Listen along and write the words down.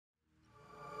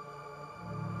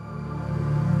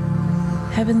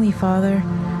Heavenly Father,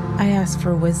 I ask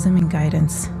for wisdom and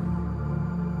guidance.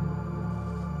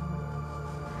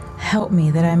 Help me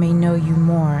that I may know you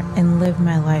more and live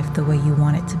my life the way you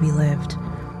want it to be lived.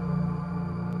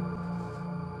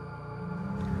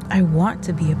 I want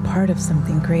to be a part of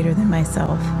something greater than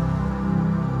myself.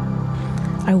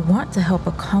 I want to help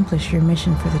accomplish your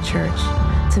mission for the church,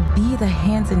 to be the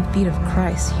hands and feet of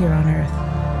Christ here on earth.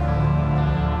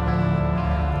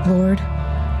 Lord,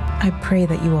 I pray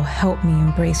that you will help me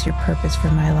embrace your purpose for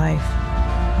my life,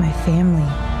 my family,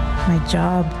 my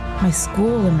job, my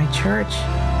school, and my church.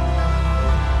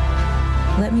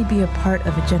 Let me be a part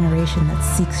of a generation that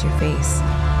seeks your face,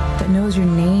 that knows your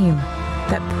name,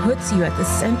 that puts you at the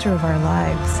center of our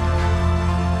lives.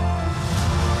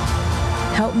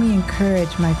 Help me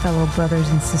encourage my fellow brothers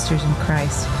and sisters in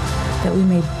Christ, that we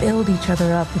may build each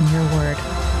other up in your word.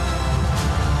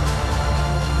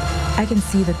 I can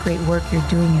see the great work you're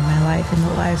doing in my life and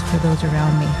the lives for those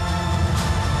around me.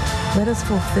 Let us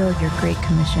fulfill your great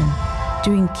commission,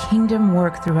 doing kingdom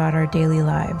work throughout our daily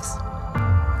lives.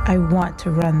 I want to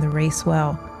run the race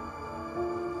well,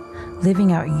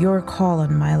 living out your call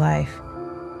on my life,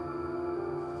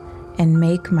 and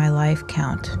make my life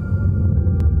count.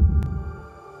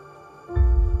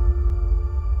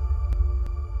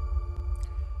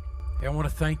 I want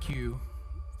to thank you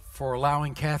for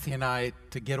allowing Kathy and I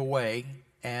to get away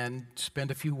and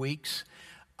spend a few weeks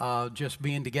just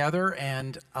being together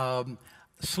and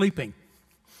sleeping.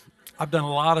 I've done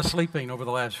a lot of sleeping over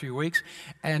the last few weeks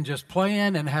and just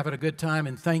playing and having a good time,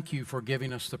 and thank you for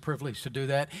giving us the privilege to do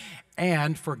that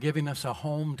and for giving us a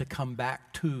home to come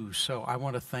back to. So I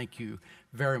want to thank you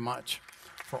very much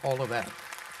for all of that.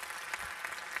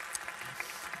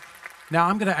 Now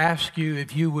I'm going to ask you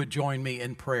if you would join me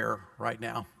in prayer right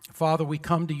now. Father, we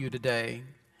come to you today,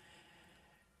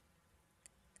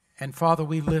 and Father,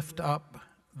 we lift up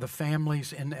the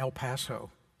families in El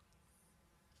Paso.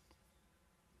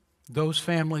 Those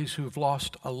families who've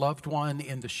lost a loved one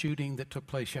in the shooting that took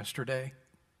place yesterday,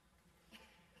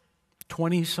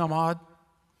 20 some odd,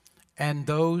 and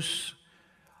those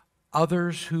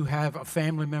others who have a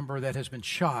family member that has been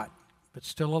shot but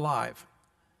still alive.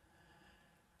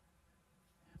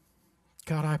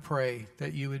 God, I pray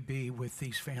that you would be with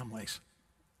these families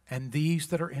and these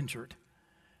that are injured,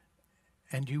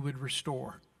 and you would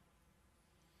restore.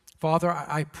 Father,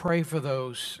 I pray for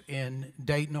those in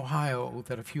Dayton, Ohio,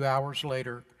 that a few hours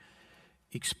later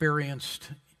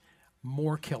experienced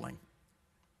more killing.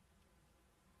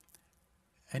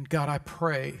 And God, I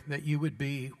pray that you would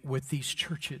be with these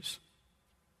churches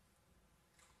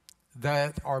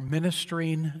that are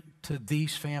ministering to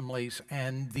these families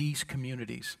and these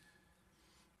communities,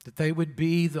 that they would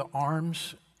be the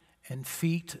arms and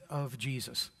feet of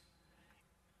Jesus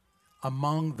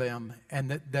among them,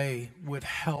 and that they would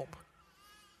help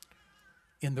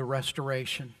in the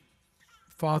restoration.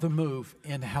 Father, move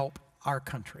and help our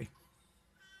country.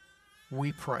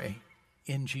 We pray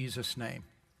in Jesus' name.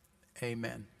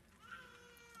 Amen.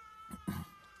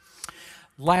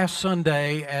 Last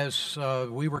Sunday, as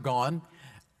we were gone,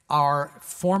 our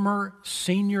former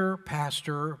senior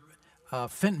pastor,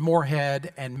 Fenton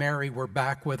Moorhead, and Mary were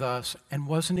back with us, and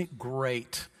wasn't it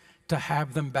great to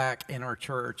have them back in our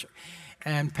church?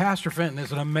 And Pastor Fenton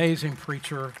is an amazing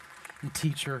preacher and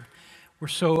teacher.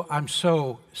 I'm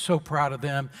so proud of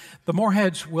them. The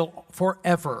Moorheads will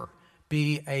forever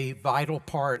be a vital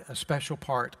part, a special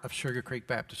part of Sugar Creek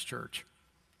Baptist Church.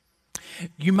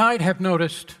 You might have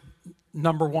noticed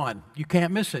number one. You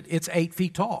can't miss it. It's 8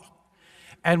 feet tall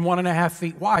and 1.5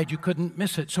 feet wide. You couldn't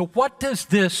miss it. So what does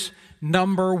this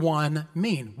number one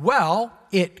mean? Well,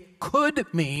 it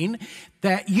could mean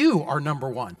that you are number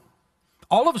one.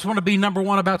 All of us want to be number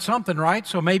one about something, right?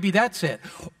 So maybe that's it.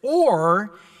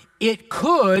 Or it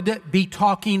could be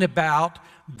talking about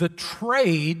the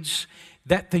trades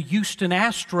that the Houston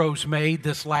Astros made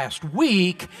this last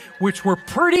week, which were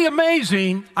pretty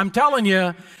amazing. I'm telling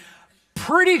you,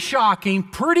 pretty shocking,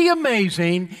 pretty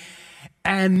amazing.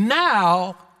 And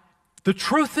now, the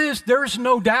truth is, there's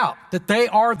no doubt that they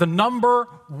are the number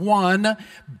one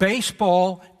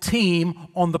baseball team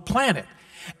on the planet.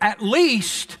 At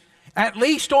least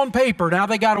on paper. Now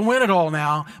they got to win it all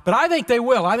now, but I think they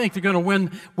will. I think they're going to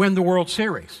win the World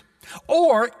Series.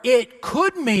 Or it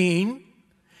could mean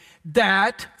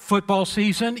that football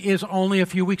season is only a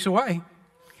few weeks away.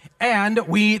 And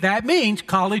that means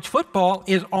college football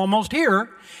is almost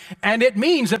here. And it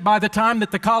means that by the time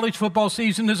that the college football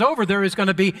season is over, there is going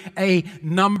to be a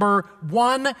number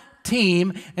one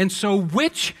team. And so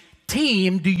which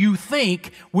team do you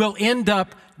think will end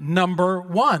up number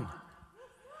one?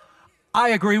 I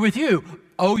agree with you.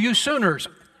 OU Sooners.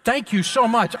 Thank you so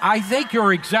much. I think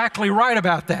you're exactly right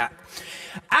about that.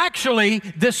 Actually,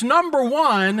 this number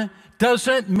one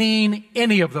doesn't mean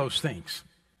any of those things.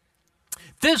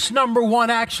 This number one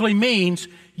actually means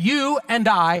you and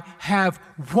I have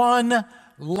one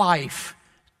life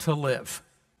to live.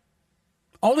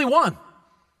 Only one.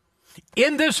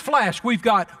 In this flesh, we've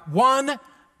got one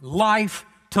life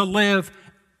to live,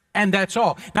 and that's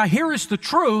all. Now, here is the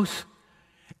truth.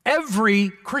 Every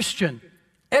Christian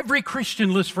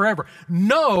lives forever.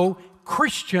 No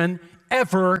Christian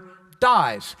ever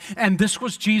dies. And this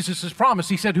was Jesus' promise.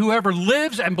 He said, whoever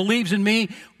lives and believes in me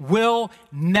will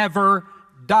never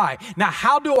die. Now,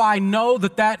 how do I know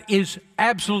that that is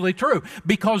absolutely true?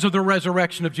 Because of the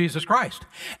resurrection of Jesus Christ.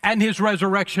 And his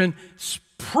resurrection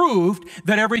proved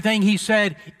that everything he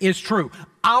said is true.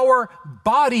 Our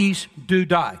bodies do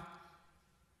die.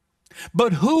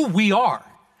 But who we are,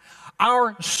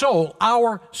 our soul,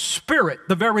 our spirit,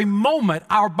 the very moment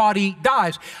our body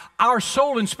dies, our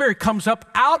soul and spirit comes up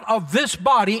out of this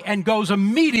body and goes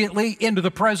immediately into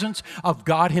the presence of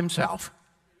God himself.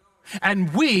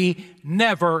 And we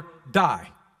never die.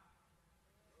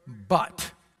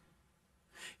 But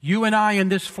you and I in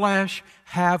this flesh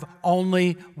have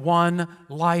only one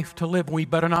life to live. We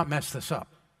better not mess this up.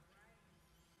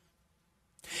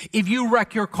 If you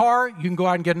wreck your car, you can go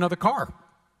out and get another car.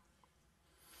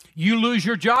 You lose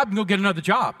your job, you can go get another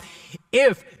job.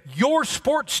 If your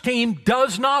sports team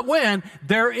does not win,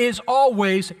 there is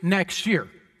always next year.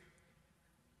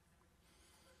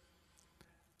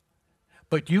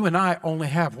 But you and I only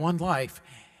have one life,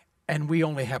 and we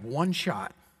only have one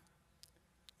shot.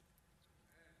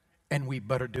 And we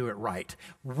better do it right.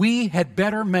 We had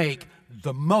better make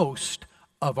the most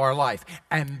of our life.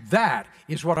 And that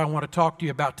is what I want to talk to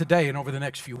you about today and over the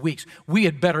next few weeks. We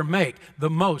had better make the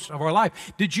most of our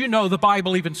life. Did you know the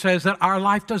Bible even says that our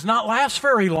life does not last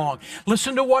very long?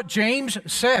 Listen to what James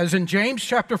says in James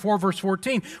chapter 4, verse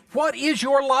 14. What is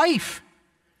your life?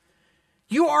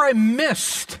 You are a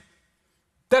mist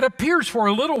that appears for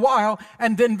a little while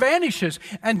and then vanishes.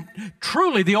 And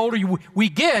truly, the older we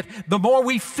get, the more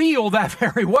we feel that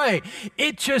very way.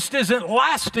 It just isn't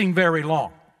lasting very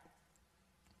long.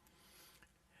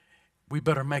 We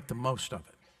better make the most of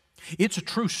it. It's a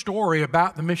true story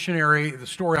about the missionary, the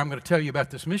story I'm going to tell you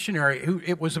about this missionary.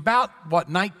 It was about,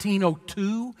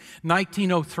 1902,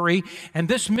 1903, and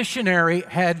this missionary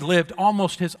had lived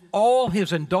almost all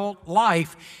his adult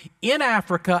life in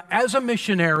Africa as a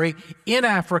missionary in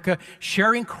Africa,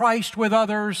 sharing Christ with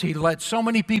others. He led so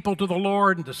many people to the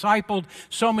Lord and discipled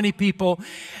so many people,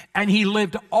 and he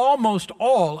lived almost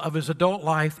all of his adult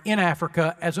life in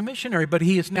Africa as a missionary, but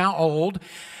he is now old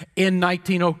in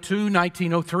 1902,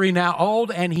 1903, now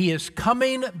old, and he is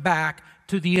coming back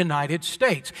to the United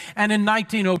States. And in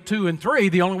 1902 and 3,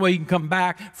 the only way you can come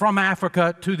back from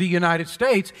Africa to the United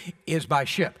States is by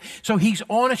ship. So he's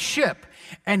on a ship,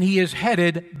 and he is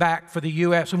headed back for the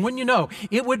U.S. And when you know,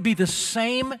 it would be the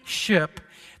same ship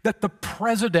that the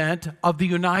President of the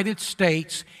United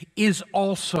States is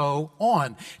also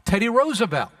on, Teddy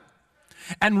Roosevelt.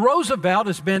 And Roosevelt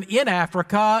has been in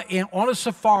Africa on a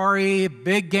safari,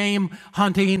 big game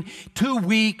hunting, 2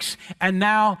 weeks, and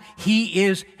now he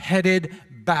is headed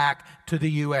back to the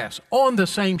U.S. on the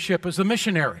same ship as the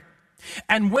missionary.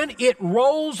 And when it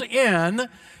rolls in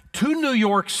to New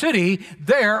York City,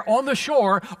 there on the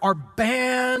shore are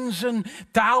bands and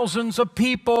thousands of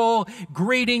people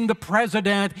greeting the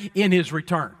president in his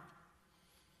return.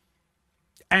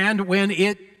 And when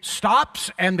it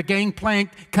stops and the gangplank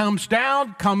comes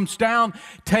down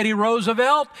Teddy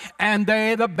Roosevelt, and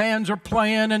the bands are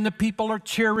playing and the people are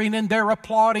cheering and they're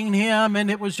applauding him,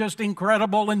 and it was just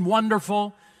incredible and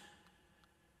wonderful.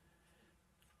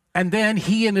 And then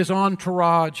he and his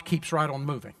entourage keeps right on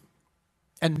moving.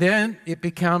 And then it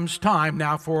becomes time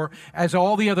now for, as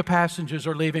all the other passengers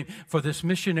are leaving, for this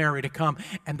missionary to come.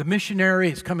 And the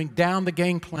missionary is coming down the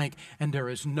gangplank, and there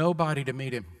is nobody to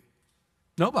meet him.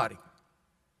 Nobody.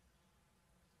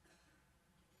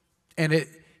 And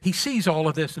he sees all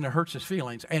of this, and it hurts his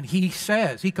feelings. And he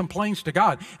complains to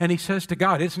God, and he says to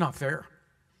God, it's not fair.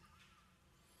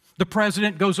 The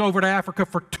president goes over to Africa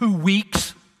for 2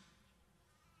 weeks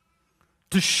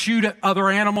to shoot at other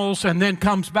animals, and then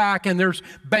comes back and there's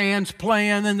bands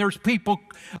playing and there's people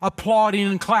applauding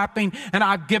and clapping, and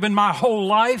I've given my whole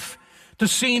life to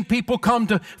seeing people come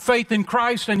to faith in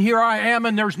Christ, and here I am,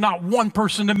 and there's not one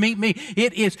person to meet me.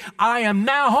 I am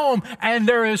now home, and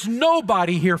there is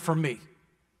nobody here for me.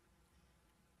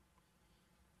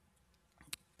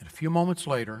 And a few moments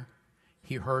later,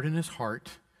 he heard in his heart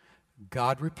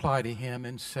God reply to him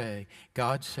and say,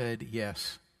 God said,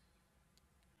 yes,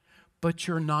 but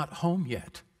you're not home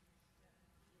yet.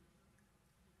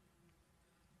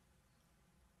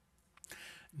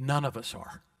 None of us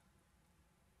are.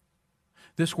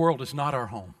 This world is not our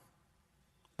home.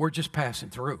 We're just passing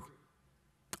through.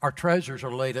 Our treasures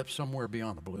are laid up somewhere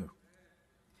beyond the blue.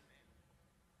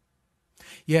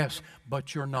 Yes,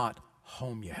 but you're not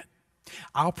home yet.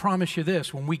 I'll promise you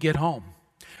this, when we get home,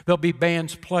 there'll be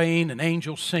bands playing and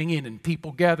angels singing and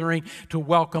people gathering to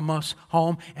welcome us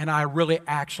home. And I really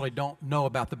actually don't know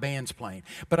about the bands playing.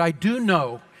 But I do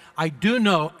know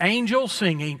angels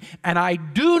singing, and I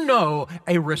do know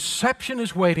a reception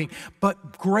is waiting.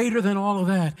 But greater than all of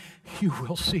that, you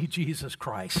will see Jesus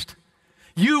Christ.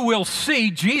 You will see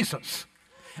Jesus,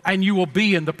 and you will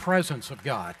be in the presence of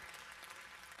God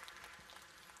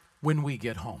when we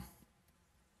get home.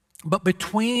 But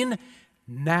between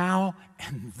now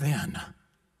and then,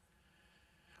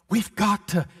 we've got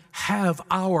to have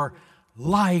our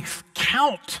life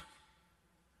count.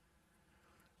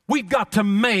 We've got to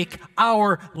make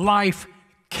our life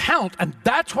count. And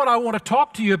that's what I want to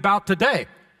talk to you about today.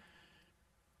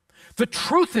 The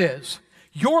truth is,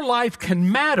 your life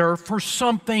can matter for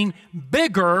something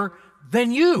bigger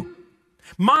than you.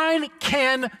 Mine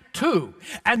can too.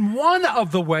 And one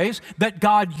of the ways that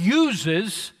God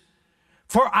uses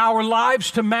for our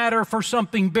lives to matter for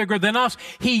something bigger than us,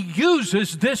 He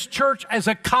uses this church as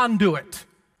a conduit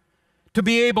to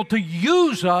be able to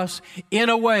use us in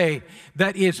a way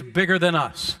that is bigger than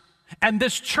us. And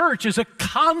this church is a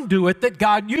conduit that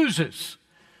God uses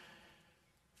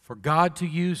for God to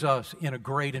use us in a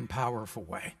great and powerful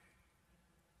way.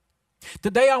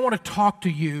 Today I want to talk to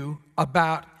you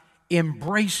about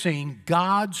embracing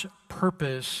God's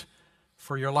purpose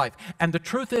for your life. And the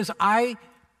truth is, I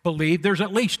believe there's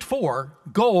at least 4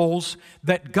 goals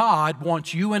that God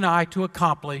wants you and I to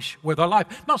accomplish with our life.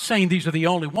 I'm not saying these are the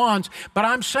only ones, but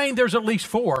I'm saying there's at least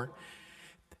 4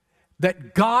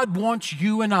 that God wants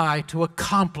you and I to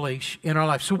accomplish in our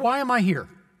life. So why am I here?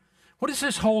 What is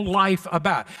this whole life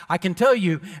about? I can tell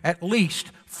you at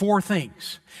least 4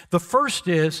 things. The first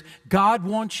is God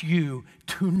wants you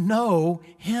to know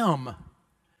Him.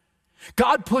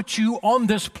 God put you on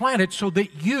this planet so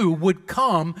that you would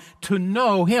come to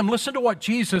know Him. Listen to what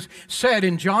Jesus said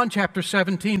in John chapter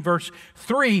 17, verse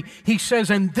 3. He says,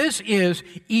 "And this is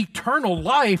eternal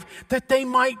life, that they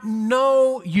might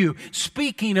know you,"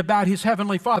 speaking about His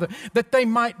heavenly Father, "that they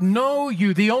might know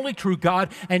you, the only true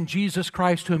God, and Jesus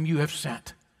Christ whom you have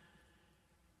sent."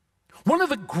 One of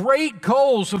the great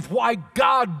goals of why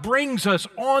God brings us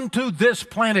onto this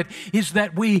planet is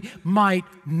that we might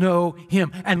know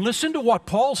Him. And listen to what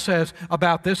Paul says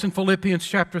about this in Philippians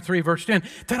chapter 3, verse 10,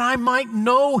 "that I might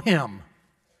know Him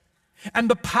and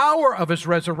the power of His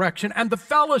resurrection and the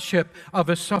fellowship of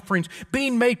His sufferings,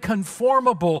 being made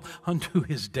conformable unto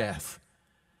His death."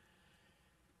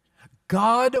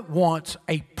 God wants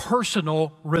a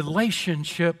personal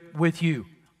relationship with you.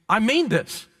 I mean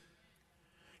this.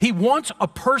 He wants a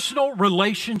personal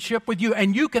relationship with you,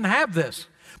 and you can have this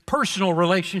personal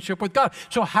relationship with God.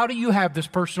 So how do you have this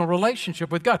personal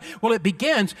relationship with God? Well, it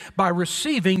begins by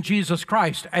receiving Jesus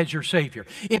Christ as your Savior.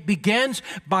 It begins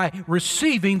by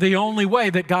receiving the only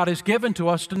way that God has given to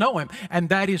us to know Him, and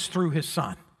that is through His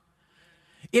Son.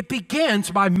 It begins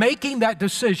by making that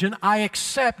decision, I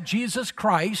accept Jesus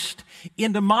Christ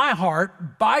into my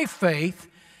heart by faith.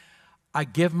 I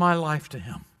give my life to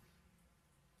Him.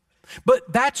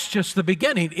 But that's just the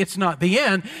beginning. It's not the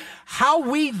end. How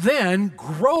we then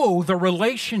grow the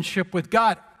relationship with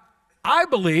God, I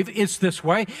believe, is this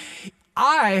way.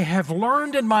 I have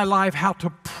learned in my life how to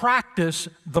practice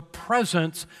the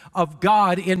presence of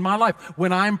God in my life.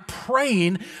 When I am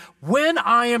praying,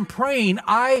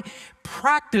 I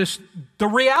practice the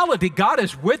reality. God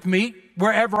is with me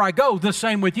wherever I go. The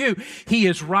same with you. He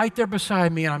is right there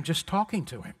beside me, and I'm just talking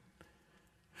to Him.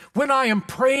 When I am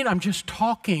praying, I'm just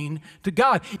talking to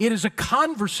God. It is a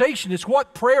conversation. It's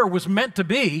what prayer was meant to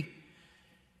be.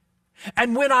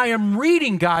 And when I am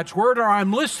reading God's Word or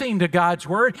I'm listening to God's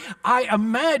Word, I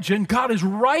imagine God is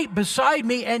right beside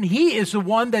me and He is the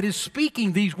one that is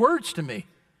speaking these words to me.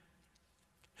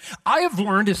 I have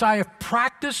learned as I have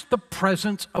practiced the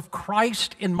presence of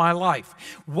Christ in my life,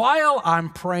 while I'm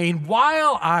praying,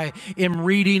 while I am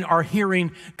reading or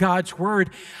hearing God's Word,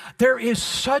 there is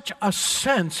such a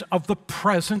sense of the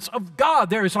presence of God.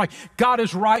 There is like, God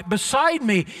is right beside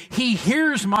me. He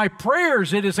hears my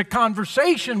prayers. It is a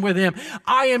conversation with Him.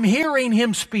 I am hearing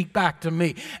Him speak back to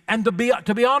me. And to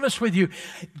be honest with you,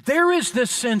 there is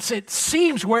this sense, it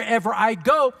seems wherever I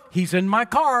go, He's in my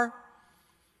car.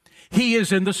 He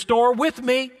is in the store with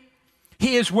me.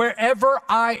 He is wherever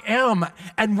I am.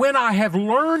 And when I have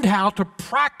learned how to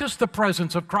practice the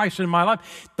presence of Christ in my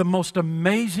life, the most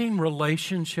amazing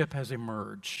relationship has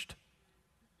emerged.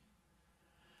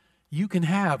 you can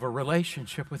have a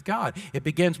relationship with God. It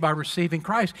begins by receiving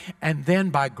Christ and then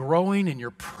by growing in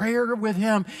your prayer with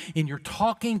Him, in your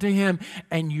talking to Him,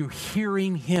 and you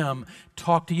hearing Him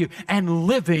talk to you and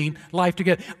living life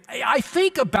together. I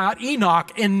think about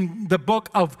Enoch in the book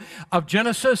of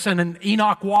Genesis and an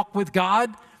Enoch walk with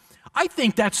God. I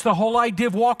think that's the whole idea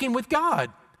of walking with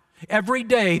God. Every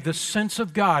day, the sense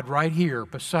of God right here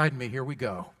beside me. Here we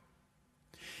go.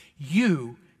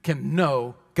 You can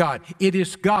know God. It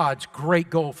is God's great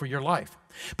goal for your life.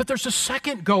 But there's a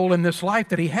second goal in this life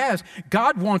that He has.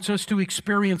 God wants us to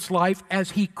experience life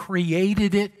as He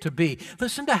created it to be.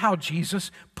 Listen to how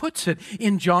Jesus puts it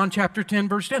in John chapter 10,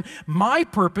 verse 10. My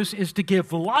purpose is to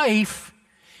give life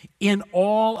in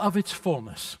all of its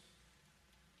fullness.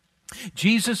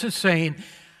 Jesus is saying,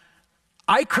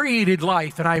 I created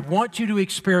life and I want you to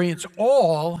experience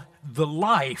all the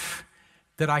life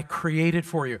that I created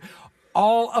for you.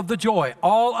 All of the joy,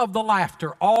 all of the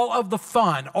laughter, all of the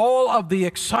fun, all of the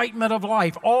excitement of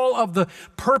life, all of the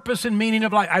purpose and meaning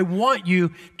of life. I want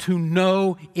you to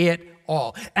know it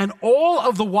all. And all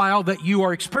of the while that you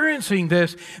are experiencing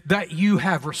this, that you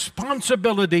have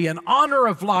responsibility and honor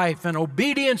of life and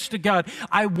obedience to God,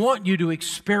 I want you to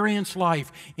experience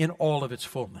life in all of its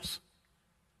fullness.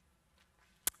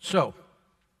 So,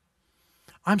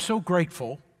 I'm so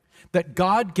grateful that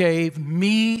God gave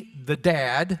me the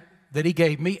dad that He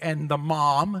gave me and the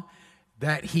mom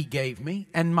that He gave me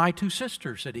and my two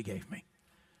sisters that He gave me.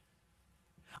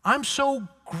 I'm so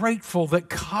grateful that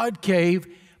God gave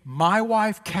my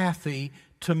wife Kathy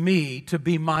to me to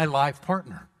be my life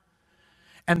partner.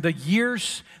 And the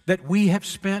years that we have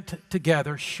spent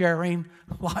together sharing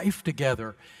life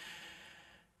together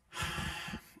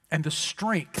and the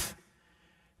strength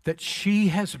that she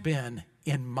has been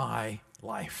in my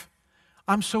life.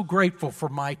 I'm so grateful for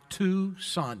my two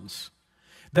sons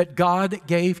that God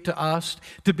gave to us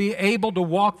to be able to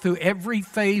walk through every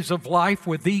phase of life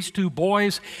with these two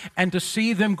boys and to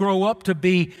see them grow up to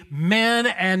be men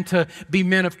and to be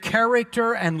men of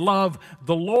character and love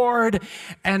the Lord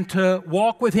and to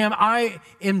walk with Him. I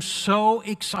am so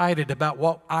excited about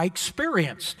what I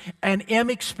experienced and am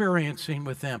experiencing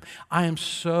with them. I am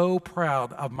so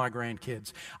proud of my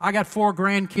grandkids. I got 4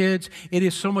 grandkids. It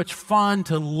is so much fun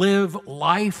to live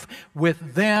life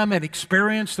with them and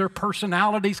experience their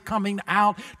personality coming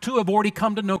out. 2 have already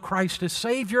come to know Christ as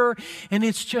Savior, and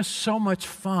it's just so much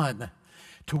fun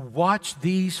to watch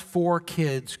these 4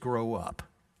 kids grow up.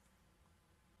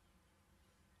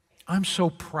 I'm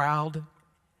so proud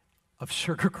of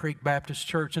Sugar Creek Baptist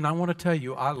Church, and I want to tell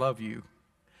you, I love you,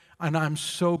 and I'm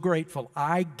so grateful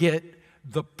I get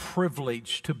the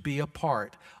privilege to be a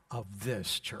part of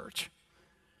this church.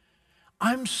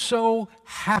 I'm so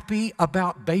happy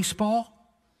about baseball.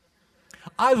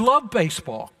 I love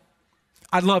baseball.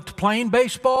 I loved playing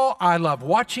baseball. I love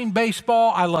watching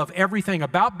baseball. I love everything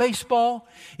about baseball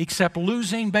except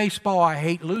losing baseball. I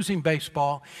hate losing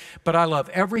baseball, but I love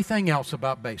everything else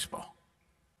about baseball.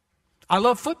 I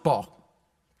love football.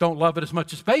 Don't love it as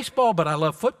much as baseball, but I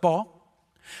love football.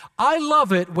 I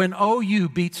love it when OU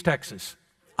beats Texas.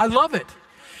 I love it.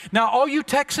 Now, all you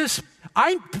Texas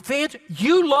fans,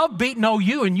 you love beating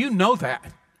OU, and you know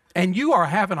that. And you are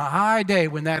having a high day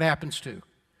when that happens too.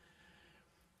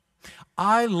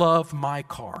 I love my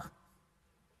car.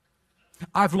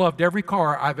 I've loved every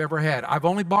car I've ever had. I've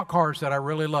only bought cars that I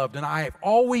really loved, and I have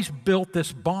always built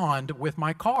this bond with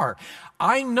my car.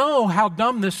 I know how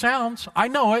dumb this sounds. I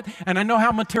know it, and I know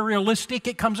how materialistic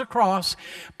it comes across,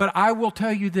 but I will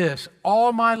tell you this.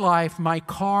 All my life, my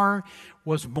car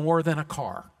was more than a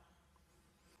car.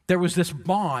 There was this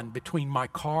bond between my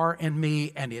car and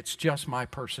me, and it's just my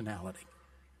personality.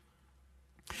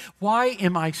 Why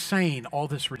am I saying all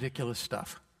this ridiculous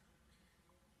stuff?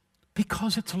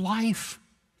 Because it's life.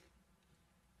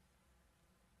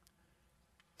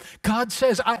 God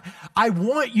says, I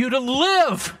want you to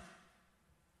live.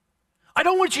 I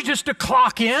don't want you just to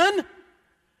clock in.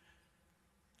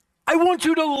 I want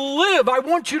you to live. I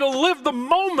want you to live the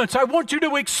moments. I want you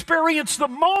to experience the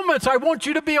moments. I want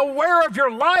you to be aware of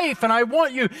your life, and I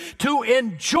want you to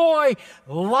enjoy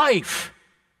life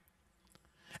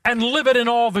and live it in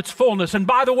all of its fullness. And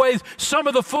by the way, some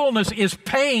of the fullness is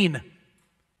pain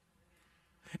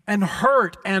and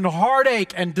hurt and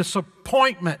heartache and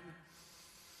disappointment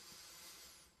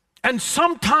and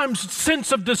sometimes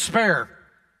sense of despair.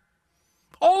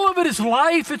 All of it is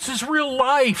life. It's this real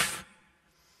life.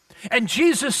 And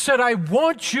Jesus said, I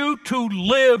want you to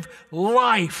live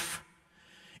life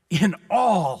in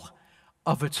all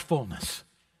of its fullness.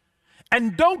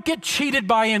 And don't get cheated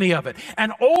by any of it.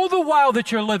 And all the while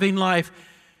that you're living life,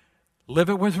 live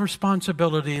it with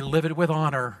responsibility, live it with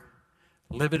honor,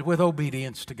 Live it with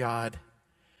obedience to God.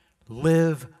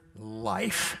 Live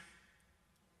life.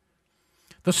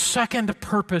 The second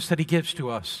purpose that he gives to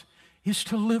us is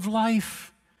to live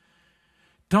life.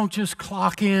 Don't just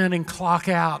clock in and clock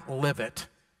out, live it.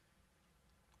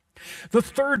 The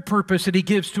third purpose that he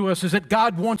gives to us is that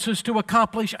God wants us to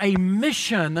accomplish a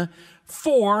mission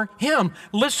for him.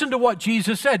 Listen to what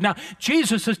Jesus said. Now,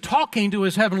 Jesus is talking to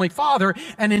his heavenly Father,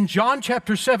 and in John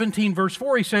chapter 17, verse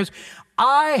 4, he says,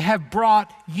 I have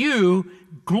brought you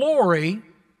glory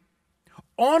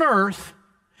on earth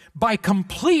by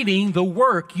completing the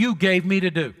work you gave me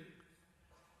to do.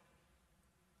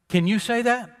 Can you say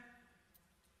that?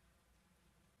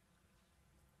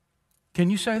 Can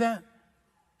you say that?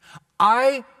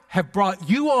 I have brought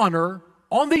you honor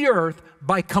on the earth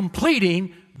by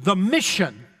completing the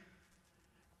mission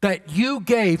that you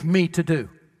gave me to do.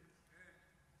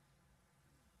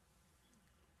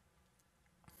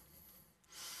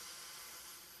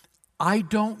 I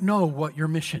don't know what your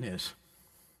mission is.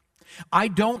 I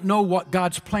don't know what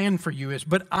God's plan for you is,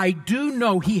 but I do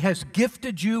know he has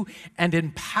gifted you and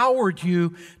empowered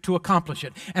you to accomplish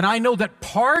it. And I know that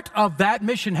part of that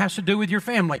mission has to do with your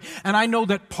family. And I know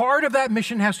that part of that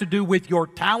mission has to do with your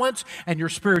talents and your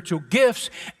spiritual gifts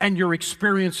and your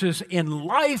experiences in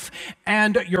life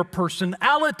and your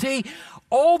personality,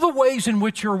 all the ways in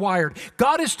which you're wired.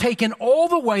 God has taken all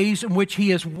the ways in which he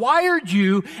has wired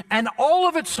you, and all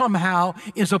of it somehow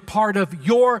is a part of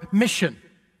your mission.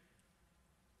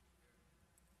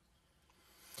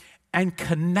 And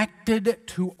connected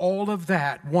to all of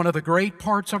that, one of the great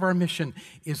parts of our mission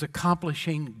is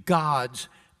accomplishing God's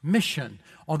mission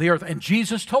on the earth. And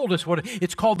Jesus told us what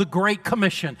it's called, the Great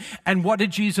Commission. And what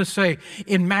did Jesus say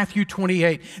in Matthew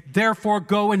 28? Therefore,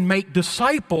 go and make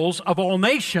disciples of all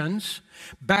nations,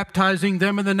 baptizing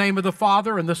them in the name of the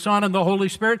Father and the Son and the Holy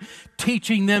Spirit,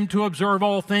 teaching them to observe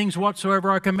all things whatsoever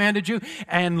I commanded you.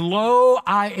 And lo,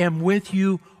 I am with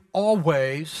you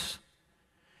always,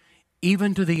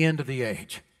 even to the end of the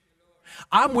age.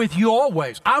 I'm with you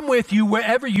always. I'm with you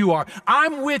wherever you are.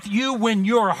 I'm with you when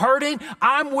you're hurting.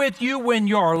 I'm with you when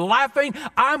you're laughing.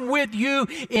 I'm with you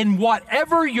in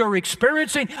whatever you're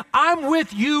experiencing. I'm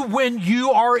with you when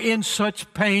you are in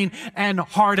such pain and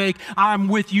heartache. I'm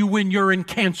with you when you're in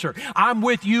cancer. I'm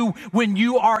with you when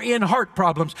you are in heart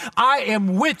problems. I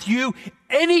am with you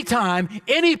anytime,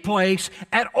 any place,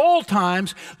 at all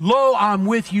times. Lo, I'm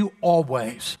with you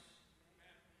always,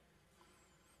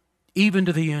 even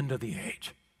to the end of the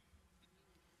age.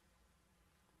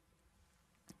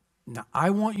 Now,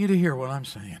 I want you to hear what I'm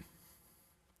saying.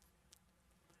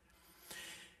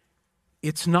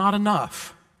 It's not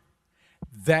enough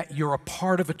that you're a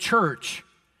part of a church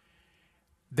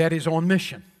that is on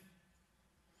mission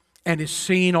and is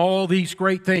seeing all these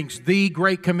great things, the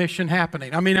Great Commission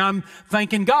happening. I mean, I'm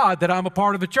thanking God that I'm a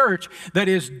part of a church that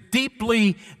is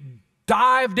deeply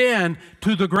dived in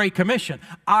to the Great Commission.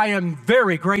 I am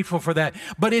very grateful for that.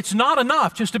 But it's not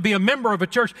enough just to be a member of a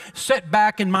church, sit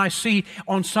back in my seat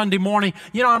on Sunday morning.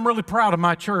 You know, I'm really proud of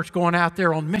my church going out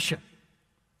there on mission.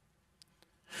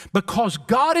 Because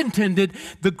God intended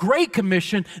the Great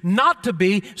Commission not to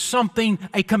be something,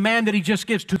 a command that he just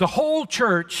gives to the whole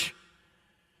church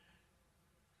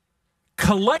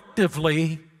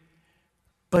collectively,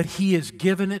 but he has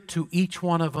given it to each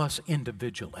one of us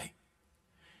individually.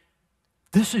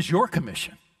 This is your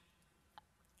commission.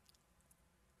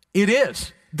 It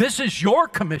is. This is your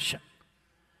commission.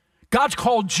 God's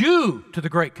called you to the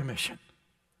Great Commission.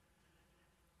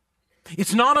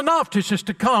 It's not enough just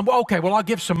to come, well, okay, well, I'll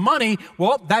give some money.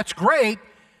 Well, that's great,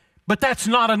 but that's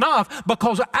not enough,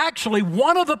 because actually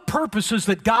one of the purposes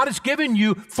that God has given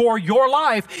you for your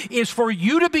life is for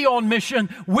you to be on mission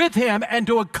with him and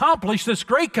to accomplish this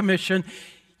Great Commission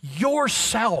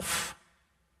yourself.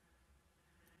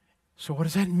 So what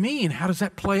does that mean? How does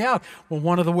that play out? Well,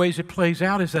 one of the ways it plays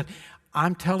out is that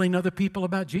I'm telling other people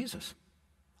about Jesus.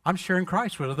 I'm sharing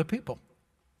Christ with other people.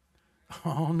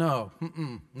 Oh, no.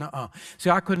 Nuh-uh. See,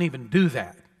 I couldn't even do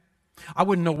that. I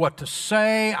wouldn't know what to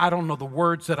say. I don't know the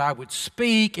words that I would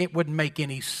speak. It wouldn't make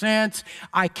any sense.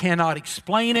 I cannot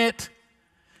explain it.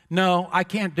 No, I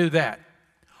can't do that.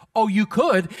 Oh, you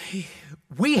could.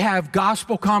 We have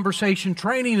gospel conversation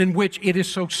training in which it is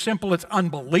so simple, it's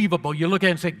unbelievable. You look at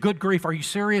it and say, good grief, are you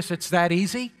serious? It's that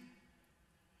easy?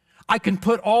 I can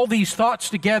put all these thoughts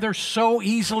together so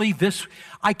easily.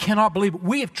 I cannot believe it.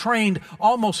 We have trained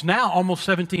almost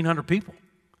 1,700 people.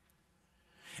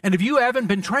 And if you haven't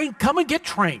been trained, come and get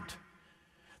trained.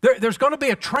 There's going to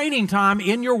be a training time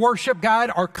in your worship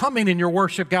guide or coming in your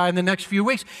worship guide in the next few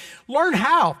weeks. Learn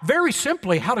how, very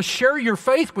simply, how to share your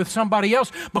faith with somebody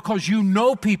else, because you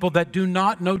know people that do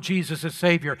not know Jesus as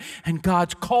Savior, and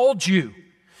God's called you.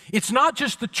 It's not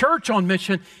just the church on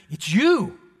mission, it's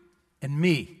you and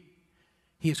me.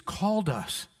 He has called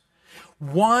us.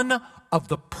 One of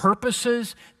the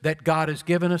purposes that God has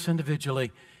given us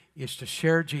individually is to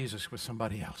share Jesus with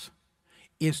somebody else,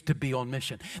 is to be on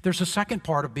mission. There's a second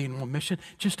part of being on mission,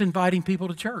 just inviting people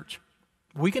to church.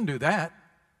 We can do that.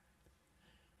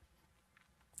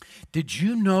 Did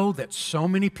you know that so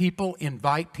many people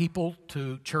invite people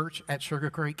to church at Sugar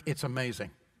Creek? It's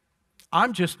amazing.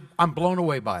 I'm blown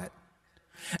away by it.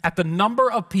 At the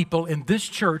number of people in this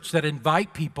church that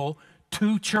invite people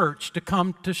to church to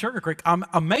come to Sugar Creek, I'm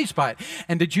amazed by it.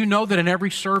 And did you know that in every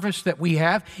service that we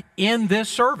have, in this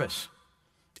service,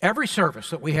 every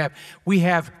service that we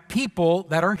have people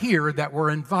that are here that were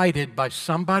invited by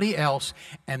somebody else,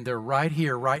 and they're right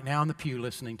here, right now in the pew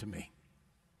listening to me.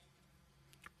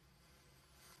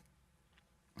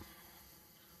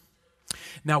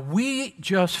 Now, we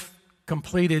just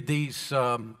completed these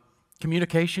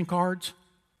communication cards,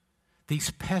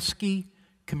 these pesky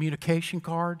communication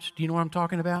cards. Do you know what I'm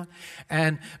talking about?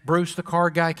 And Bruce, the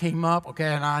card guy, came up,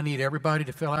 okay, and I need everybody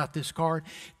to fill out this card.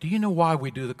 Do you know why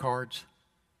we do the cards?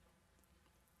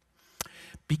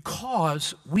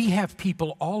 Because we have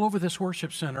people all over this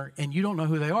worship center, and you don't know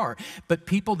who they are, but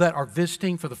people that are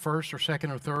visiting for the first or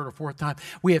second or third or fourth time.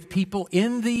 We have people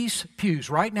in these pews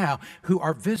right now who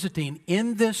are visiting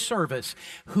in this service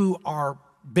who are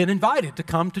been invited to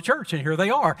come to church, and here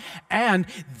they are. And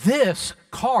this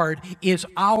card is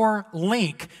our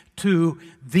link to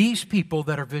these people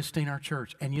that are visiting our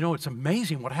church. And you know, it's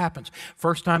amazing what happens.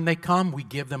 First time they come, we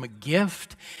give them a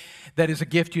gift. That is a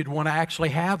gift you'd want to actually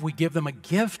have. We give them a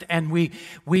gift, and we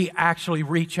actually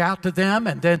reach out to them,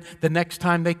 and then the next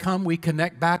time they come, we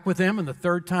connect back with them, and the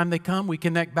third time they come, we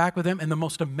connect back with them, and the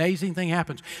most amazing thing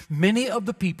happens. Many of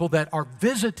the people that are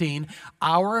visiting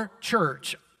our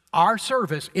church, our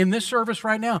service, in this service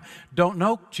right now, don't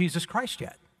know Jesus Christ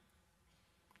yet.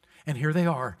 And here they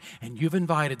are, and you've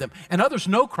invited them. And others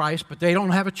know Christ, but they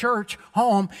don't have a church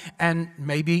home, and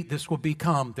maybe this will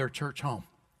become their church home.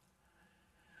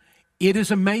 It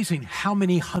is amazing how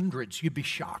many hundreds, you'd be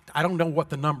shocked. I don't know what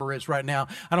the number is right now.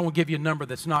 I don't want to give you a number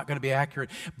that's not going to be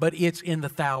accurate, but it's in the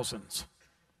thousands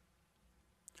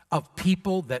of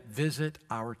people that visit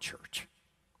our church.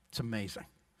 It's amazing.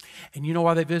 And you know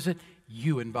why they visit?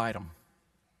 You invite them.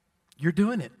 You're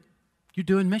doing it. You're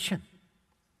doing mission.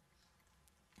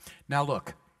 Now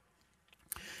look,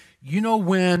 you know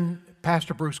when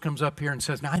Pastor Bruce comes up here and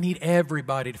says, now I need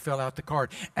everybody to fill out the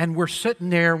card. And we're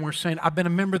sitting there and we're saying, I've been a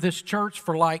member of this church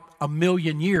for like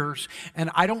 1,000,000 years,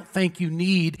 and I don't think you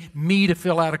need me to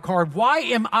fill out a card. Why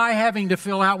am I having to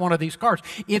fill out one of these cards?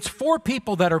 It's for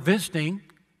people that are visiting,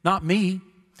 not me.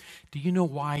 Do you know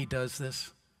why he does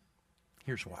this?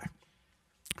 Here's why.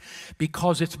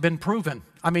 Because it's been proven.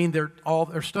 I mean, there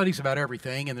are studies about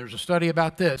everything, and there's a study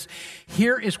about this.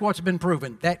 Here is what's been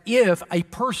proven, that if a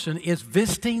person is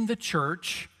visiting the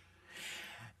church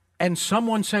and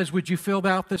someone says, would you fill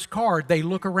out this card? They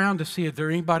look around to see if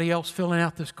there's anybody else filling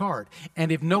out this card.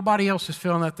 And if nobody else is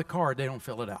filling out the card, they don't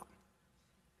fill it out.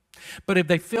 But if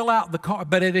they fill out the card,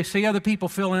 but if they see other people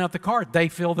filling out the card, they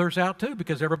fill theirs out too,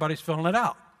 because everybody's filling it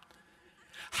out.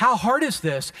 How hard is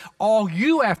this? All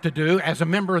you have to do as a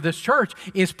member of this church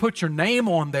is put your name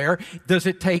on there. Does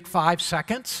it take 5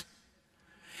 seconds?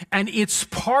 And it's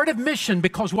part of mission,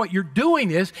 because what you're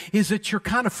doing is that you're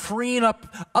kind of freeing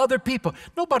up other people.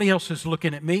 Nobody else is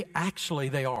looking at me. Actually,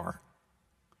 they are.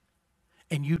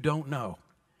 And you don't know.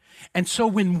 And so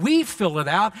when we fill it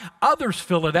out, others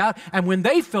fill it out, and when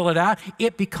they fill it out,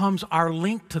 it becomes our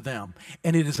link to them.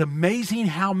 And it is amazing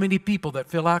how many people that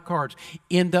fill out cards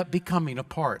end up becoming a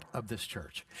part of this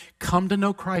church. Come to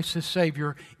know Christ as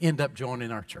Savior, end up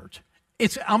joining our church.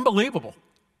 It's unbelievable.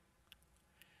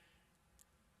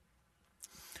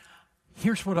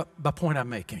 Here's the point I'm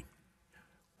making.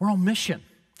 We're on mission.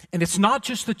 And it's not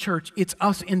just the church, it's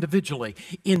us individually.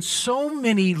 In so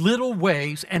many little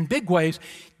ways and big ways,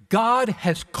 God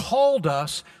has called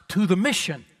us to the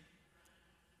mission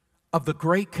of the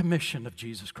Great Commission of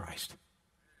Jesus Christ.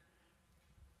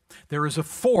 There is a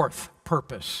fourth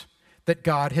purpose that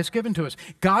God has given to us.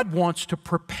 God wants to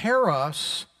prepare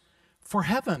us for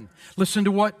heaven. Listen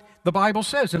to what the Bible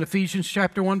says in Ephesians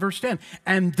chapter 1, verse 10.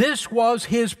 And this was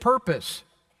His purpose,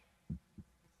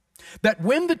 that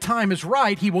when the time is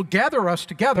right, He will gather us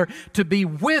together to be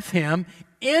with Him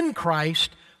in Christ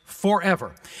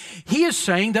forever. He is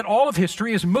saying that all of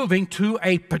history is moving to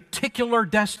a particular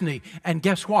destiny. And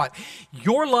guess what?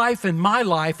 Your life and my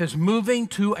life is moving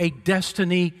to a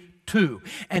destiny too.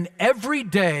 And every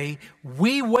day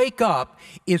we wake up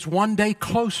is one day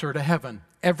closer to heaven,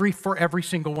 for every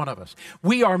single one of us.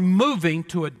 We are moving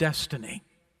to a destiny.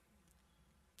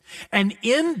 And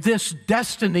in this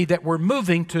destiny that we're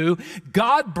moving to,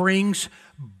 God brings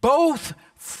both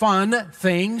fun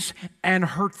things and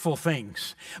hurtful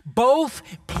things, both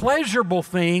pleasurable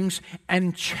things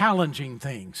and challenging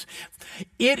things.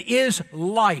 It is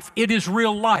life. It is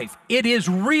real life. It is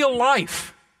real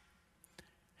life.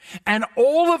 And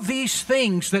all of these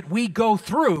things that we go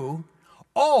through,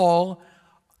 all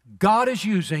God is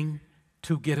using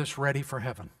to get us ready for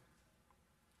heaven.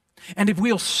 And if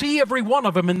we'll see every one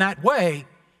of them in that way,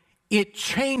 it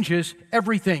changes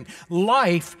everything.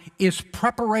 Life is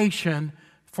preparation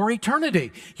for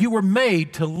eternity. You were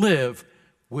made to live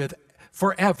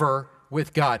forever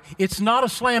with God. It's not a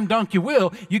slam dunk, you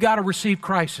will. You got to receive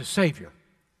Christ as Savior.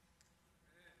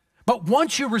 But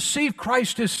once you receive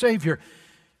Christ as Savior,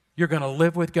 you're going to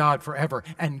live with God forever.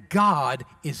 And God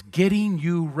is getting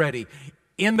you ready.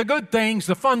 In the good things,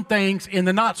 the fun things, in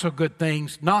the not so good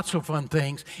things, not so fun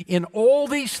things, in all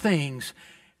these things,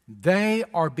 they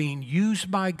are being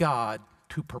used by God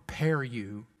to prepare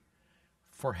you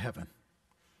for heaven.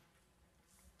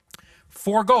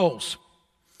 4 goals: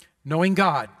 knowing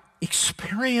God,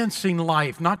 experiencing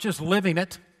life, not just living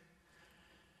it,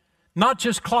 not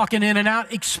just clocking in and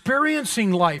out,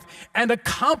 experiencing life and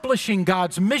accomplishing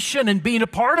God's mission and being a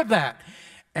part of that,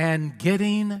 and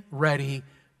getting ready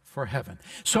for heaven.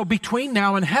 So between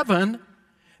now and heaven,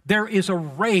 there is a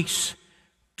race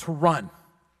to run.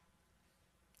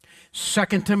 2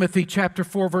 Timothy chapter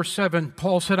 4, verse 7,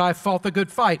 Paul said, "I've fought the good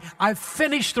fight. I've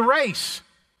finished the race.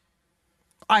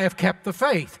 I have kept the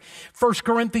faith." 1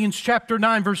 Corinthians chapter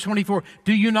 9, verse 24,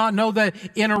 "Do you not know that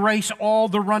in a race all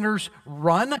the runners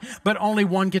run, but only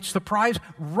one gets the prize?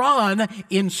 Run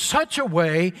in such a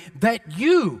way that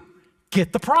you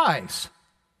get the prize."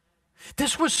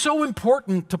 This was so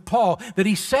important to Paul that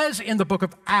he says in the book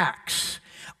of Acts,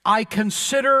 "I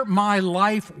consider my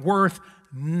life worth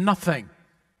nothing,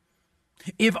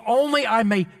 if only I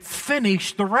may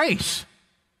finish the race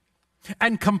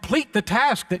and complete the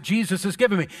task that Jesus has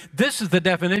given me." This is the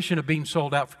definition of being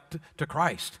sold out to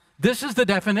Christ. This is the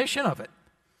definition of it.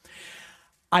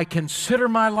 I consider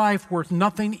my life worth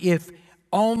nothing if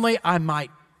only I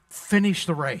might finish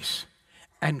the race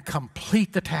and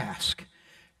complete the task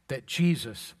that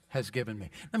Jesus has given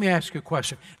me. Let me ask you a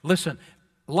question. Listen,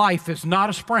 life is not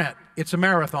a sprint, it's a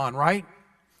marathon, right?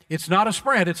 It's not a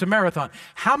sprint, it's a marathon.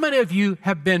 How many of you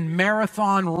have been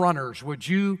marathon runners? Would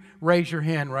you raise your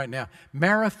hand right now?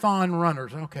 Marathon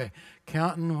runners, okay.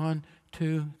 Counting 1,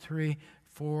 2, 3,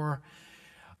 4.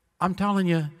 I'm telling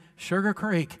you, Sugar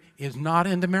Creek is not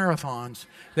into marathons.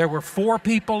 There were 4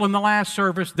 people in the last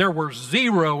service. There were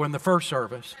 0 in the first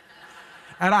service.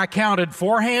 And I counted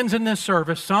 4 hands in this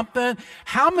service, something.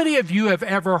 How many of you have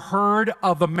ever heard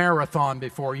of a marathon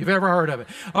before? You've ever heard of it?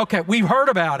 Okay, we've heard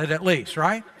about it at least,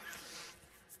 right?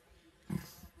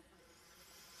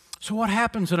 So what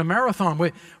happens in a marathon?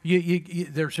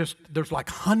 There's like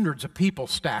hundreds of people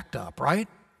stacked up, right?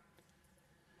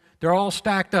 They're all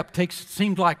stacked up. It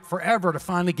seemed like forever to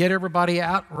finally get everybody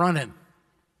out running.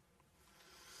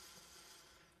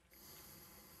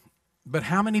 But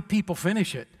how many people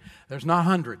finish it? There's not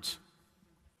hundreds.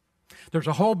 There's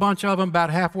a whole bunch of them about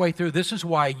halfway through. This is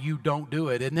why you don't do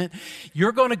it, isn't it?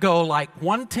 You're going to go like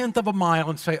 1/10 of a mile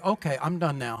and say, "Okay, I'm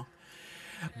done now."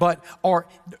 But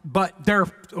they're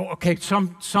okay.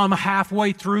 Some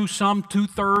halfway through, some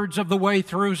 2/3 of the way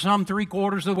through, some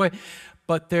 3/4 of the way.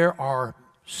 But there are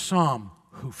some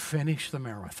who finish the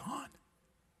marathon.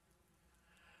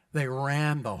 They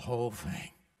ran the whole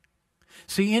thing.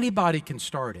 See, anybody can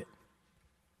start it,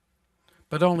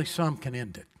 but only some can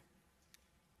end it.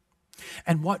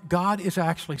 And what God is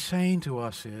actually saying to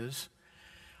us is,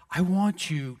 I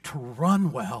want you to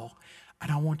run well,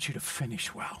 and I want you to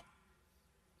finish well.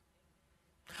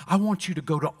 I want you to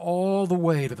go to all the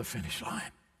way to the finish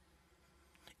line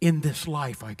in this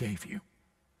life I gave you.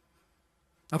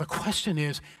 Now the question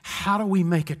is, how do we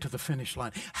make it to the finish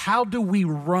line? How do we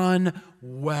run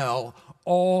well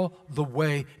all the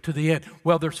way to the end?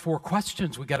 Well, there's 4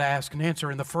 questions we got to ask and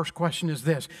answer. And the first question is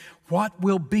this: what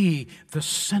will be the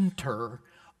center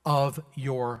of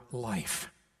your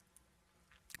life?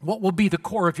 What will be the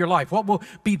core of your life? What will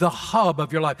be the hub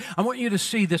of your life? I want you to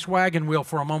see this wagon wheel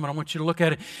for a moment. I want you to look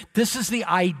at it. This is the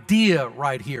idea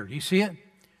right here. Do you see it?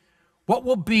 What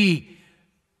will be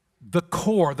the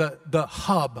core, the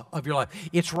hub of your life.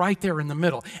 It's right there in the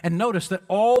middle. And notice that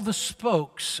all the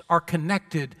spokes are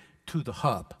connected to the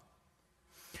hub.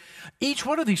 Each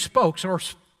one of these spokes are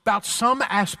about some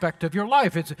aspect of your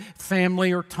life. It's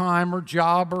family or time or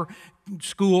job or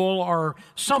school or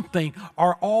something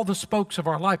are all the spokes of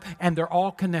our life, and they're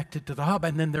all connected to the hub.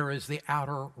 And then there is the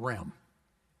outer rim.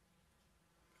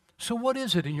 So what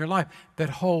is it in your life that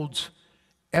holds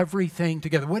everything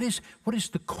together? What is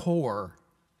the core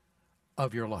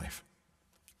of your life?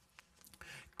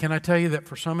 Can I tell you that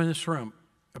for some in this room,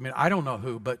 I mean, I don't know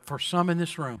who, but for some in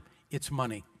this room, it's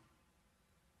money.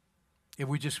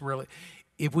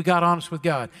 If we got honest with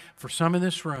God, for some in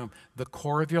this room, the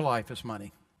core of your life is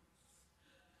money.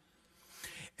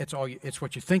 It's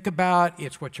what you think about.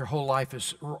 It's what your whole life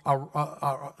is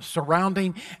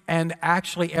surrounding. And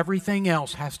actually, everything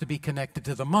else has to be connected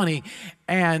to the money.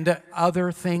 And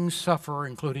other things suffer,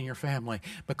 including your family,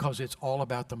 because it's all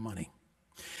about the money.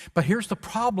 But here's the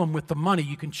problem with the money.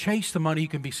 You can chase the money. You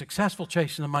can be successful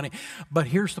chasing the money. But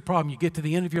here's the problem. You get to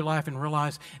the end of your life and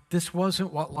realize this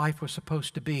wasn't what life was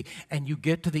supposed to be. And you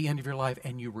get to the end of your life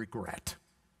and you regret.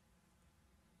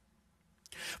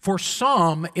 For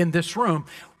some in this room,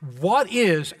 what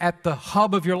is at the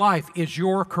hub of your life is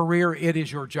your career, it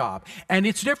is your job. And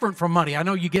it's different from money. I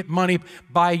know you get money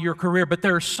by your career, but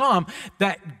there are some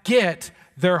that get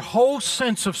their whole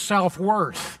sense of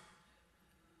self-worth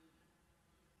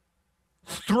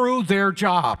through their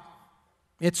job.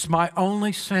 It's my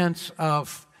only sense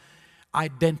of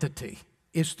identity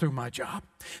is through my job.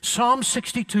 Psalm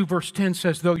 62 verse 10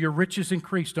 says, though your riches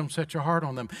increase, don't set your heart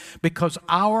on them, because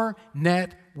our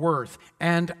net worth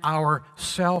and our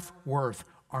self-worth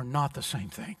are not the same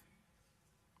thing.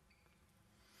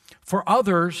 For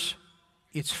others,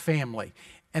 it's family.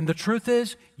 And the truth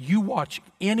is, you watch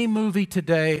any movie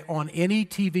today on any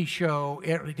TV show,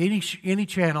 any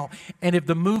channel, and if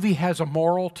the movie has a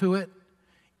moral to it,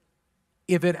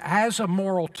 the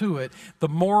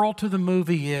moral to the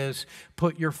movie is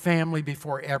put your family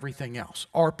before everything else,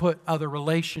 or put other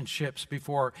relationships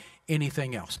before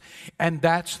anything else. And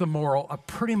that's the moral of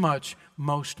pretty much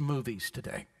most movies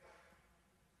today.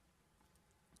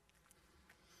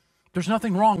 There's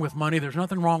nothing wrong with money, there's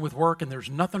nothing wrong with work, and there's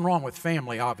nothing wrong with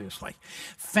family, obviously.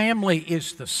 Family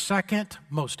is the second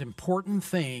most important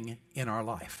thing in our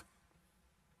life.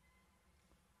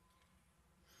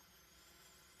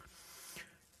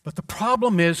 But the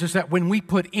problem is that when we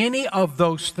put any of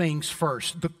those things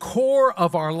first, the core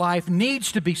of our life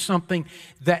needs to be something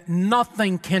that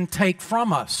nothing can take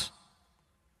from us.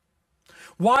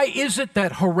 Why is it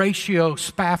that Horatio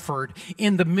Spafford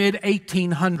in the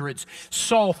mid-1800s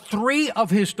saw 3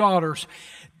 of his daughters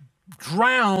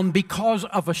drown because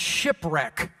of a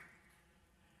shipwreck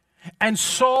and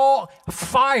saw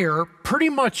fire pretty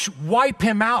much wipe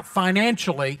him out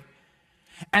financially?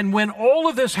 And when all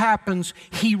of this happens,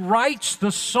 he writes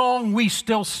the song we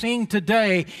still sing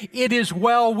today, "It Is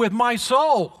Well With My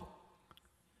Soul."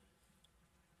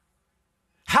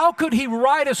 How could he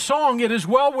write a song, "It Is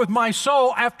Well With My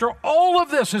Soul," after all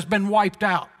of this has been wiped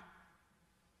out?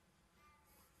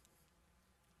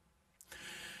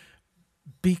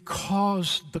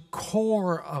 Because the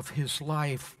core of his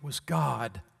life was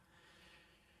God,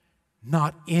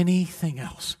 not anything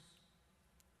else.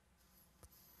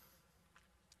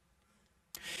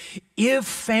 If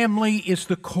family is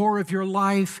the core of your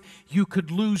life, you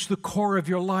could lose the core of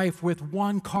your life with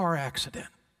one car accident.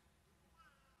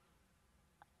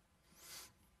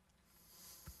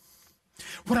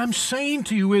 What I'm saying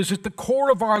to you is that the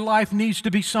core of our life needs to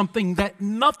be something that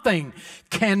nothing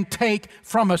can take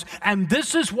from us. And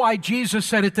this is why Jesus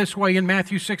said it this way in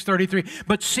Matthew 6:33,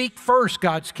 but seek first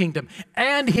God's kingdom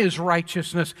and His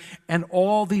righteousness, and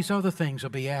all these other things will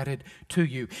be added to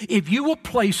you. If you will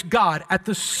place God at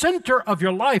the center of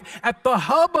your life, at the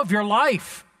hub of your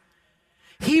life,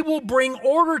 He will bring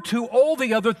order to all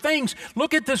the other things.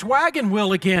 Look at this wagon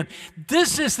wheel again.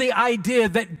 This is the idea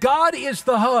that God is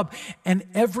the hub, and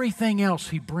everything else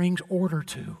He brings order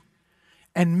to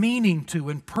and meaning to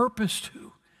and purpose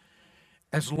to,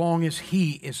 as long as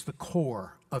He is the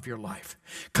core of your life.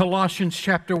 Colossians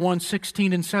chapter 1,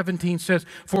 16 and 17 says,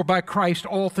 for by Christ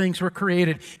all things were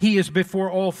created. He is before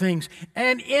all things,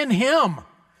 and in Him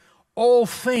all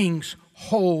things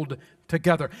hold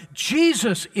together.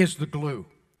 Jesus is the glue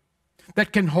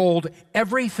that can hold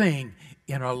everything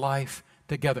in our life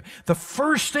together. The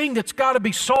first thing that's got to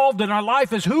be solved in our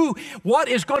life is what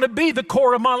is going to be the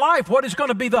core of my life? What is going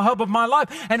to be the hub of my life?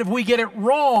 And if we get it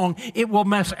wrong, it will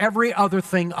mess every other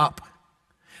thing up.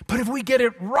 But if we get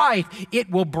it right, it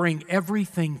will bring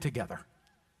everything together.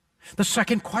 The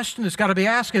second question that's got to be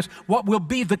asked is, what will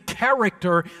be the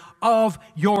character of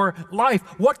your life?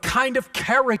 What kind of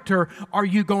character are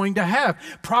you going to have?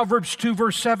 Proverbs 2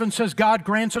 verse 7 says, God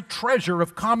grants a treasure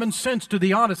of common sense to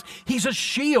the honest. He's a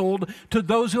shield to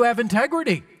those who have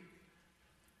integrity.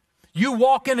 You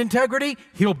walk in integrity,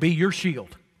 He'll be your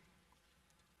shield.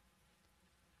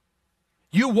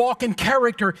 You walk in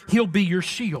character, He'll be your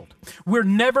shield. We're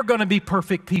never going to be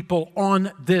perfect people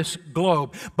on this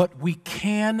globe, but we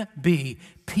can be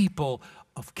people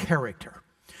of character.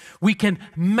 We can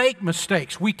make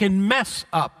mistakes. We can mess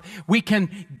up. We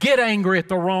can get angry at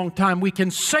the wrong time. We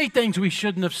can say things we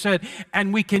shouldn't have said,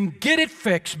 and we can get it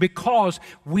fixed because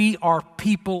we are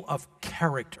people of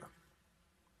character.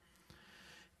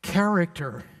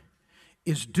 Character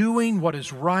is doing what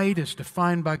is right as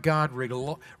defined by God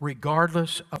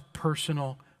regardless of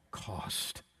personal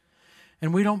cost.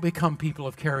 And we don't become people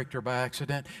of character by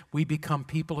accident. We become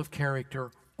people of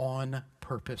character on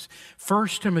purpose. 1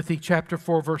 Timothy chapter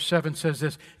 4 verse 7 says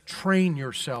this, train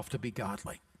yourself to be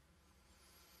godly.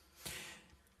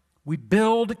 We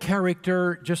build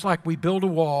character just like we build a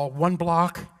wall, one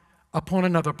block upon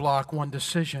another block, one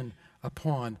decision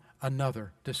upon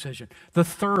another decision. The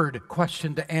third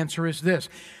question to answer is this: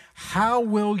 how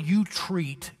will you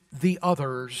treat the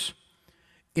others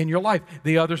in your life?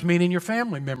 The others meaning your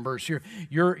family members,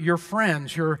 your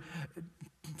friends, your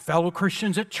fellow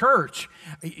Christians at church,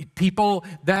 people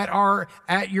that are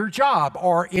at your job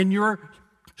or in your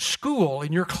school,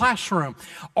 in your classroom,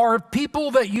 or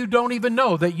people that you don't even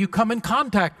know that you come in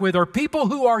contact with, or people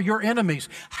who are your enemies.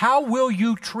 How will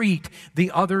you treat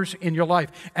the others in your life?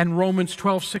 And Romans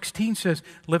 12:16 says,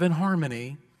 live in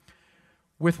harmony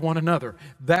with one another.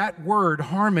 That word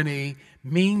harmony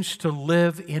means to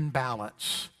live in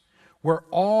balance, where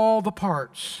all the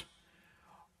parts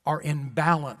are in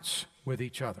balance with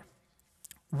each other.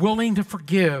 Willing to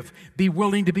forgive, be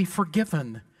willing to be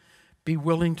forgiven, be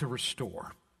willing to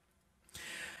restore.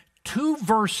 2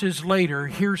 verses later,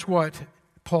 here's what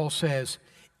Paul says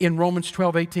in Romans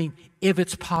 12:18, if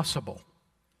it's possible,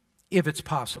 if it's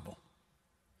possible.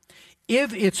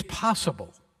 If it's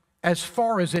possible, as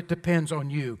far as it depends on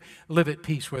you, live at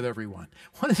peace with everyone.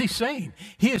 What is he saying?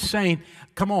 He is saying,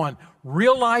 come on,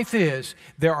 real life is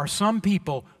there are some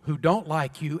people who don't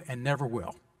like you and never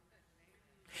will.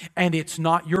 And it's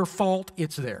not your fault,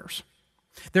 it's theirs.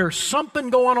 There's something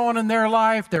going on in their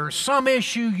life. There's some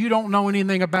issue you don't know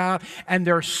anything about. And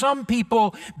there are some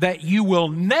people that you will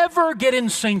never get in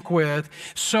sync with.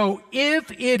 So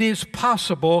if it is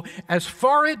possible, as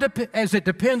far as it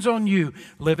depends on you,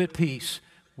 live at peace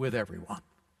with everyone.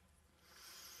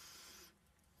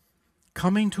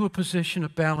 Coming to a position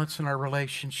of balance in our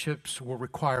relationships will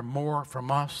require more from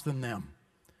us than them.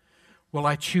 Will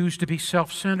I choose to be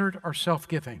self-centered or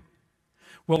self-giving?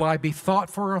 Will I be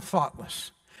thoughtful or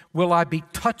thoughtless? Will I be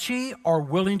touchy or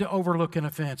willing to overlook an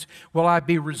offense? Will I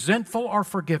be resentful or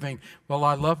forgiving? Will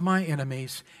I love my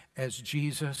enemies as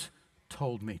Jesus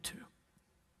told me to?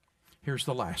 Here's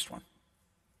the last one.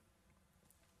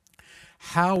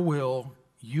 How will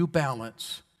you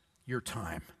balance your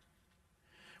time?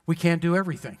 We can't do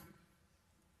everything.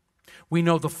 We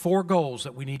know the 4 goals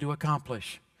that we need to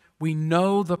accomplish. We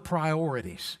know the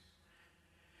priorities.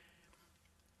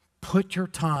 Put your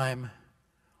time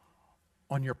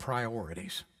on your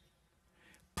priorities.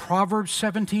 Proverbs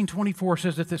 17:24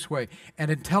 says it this way,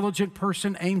 an intelligent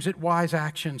person aims at wise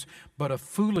actions, but a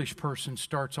foolish person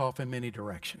starts off in many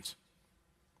directions.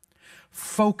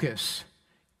 Focus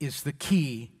is the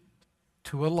key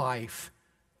to a life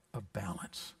of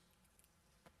balance.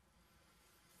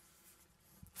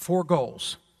 4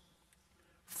 goals,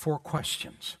 4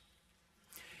 questions.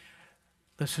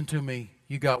 Listen to me,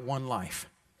 you got one life.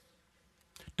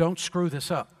 Don't screw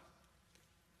this up.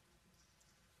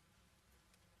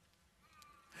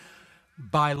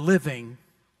 By living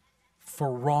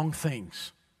for wrong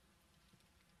things.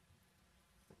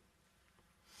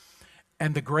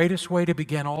 And the greatest way to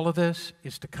begin all of this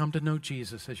is to come to know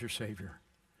Jesus as your Savior.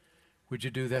 Would you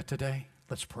do that today?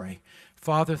 Let's pray.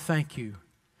 Father, thank you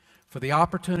for the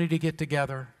opportunity to get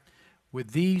together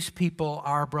with these people,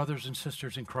 our brothers and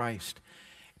sisters in Christ,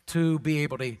 to be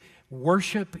able to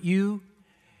worship you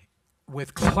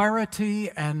with clarity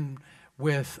and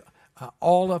with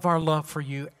all of our love for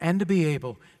you, and to be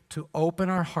able to open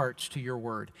our hearts to your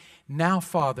word. Now,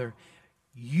 Father,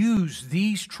 use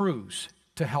these truths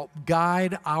to help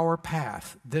guide our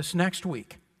path this next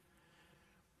week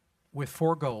with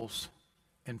 4 goals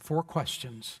and 4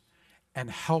 questions,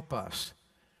 and help us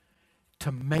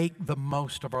to make the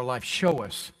most of our life. Show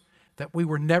us that we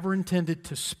were never intended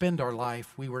to spend our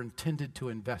life, we were intended to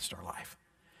invest our life.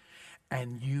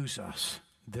 And use us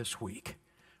this week.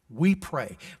 We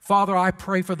pray. Father, I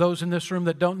pray for those in this room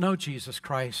that don't know Jesus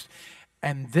Christ,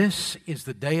 and this is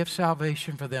the day of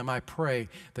salvation for them. I pray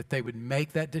that they would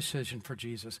make that decision for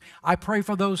Jesus. I pray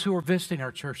for those who are visiting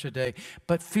our church today,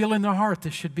 but feel in their heart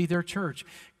this should be their church.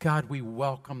 God, we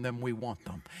welcome them. We want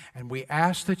them. And we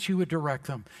ask that you would direct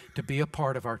them to be a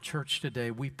part of our church today.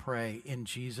 We pray in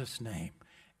Jesus' name.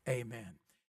 Amen.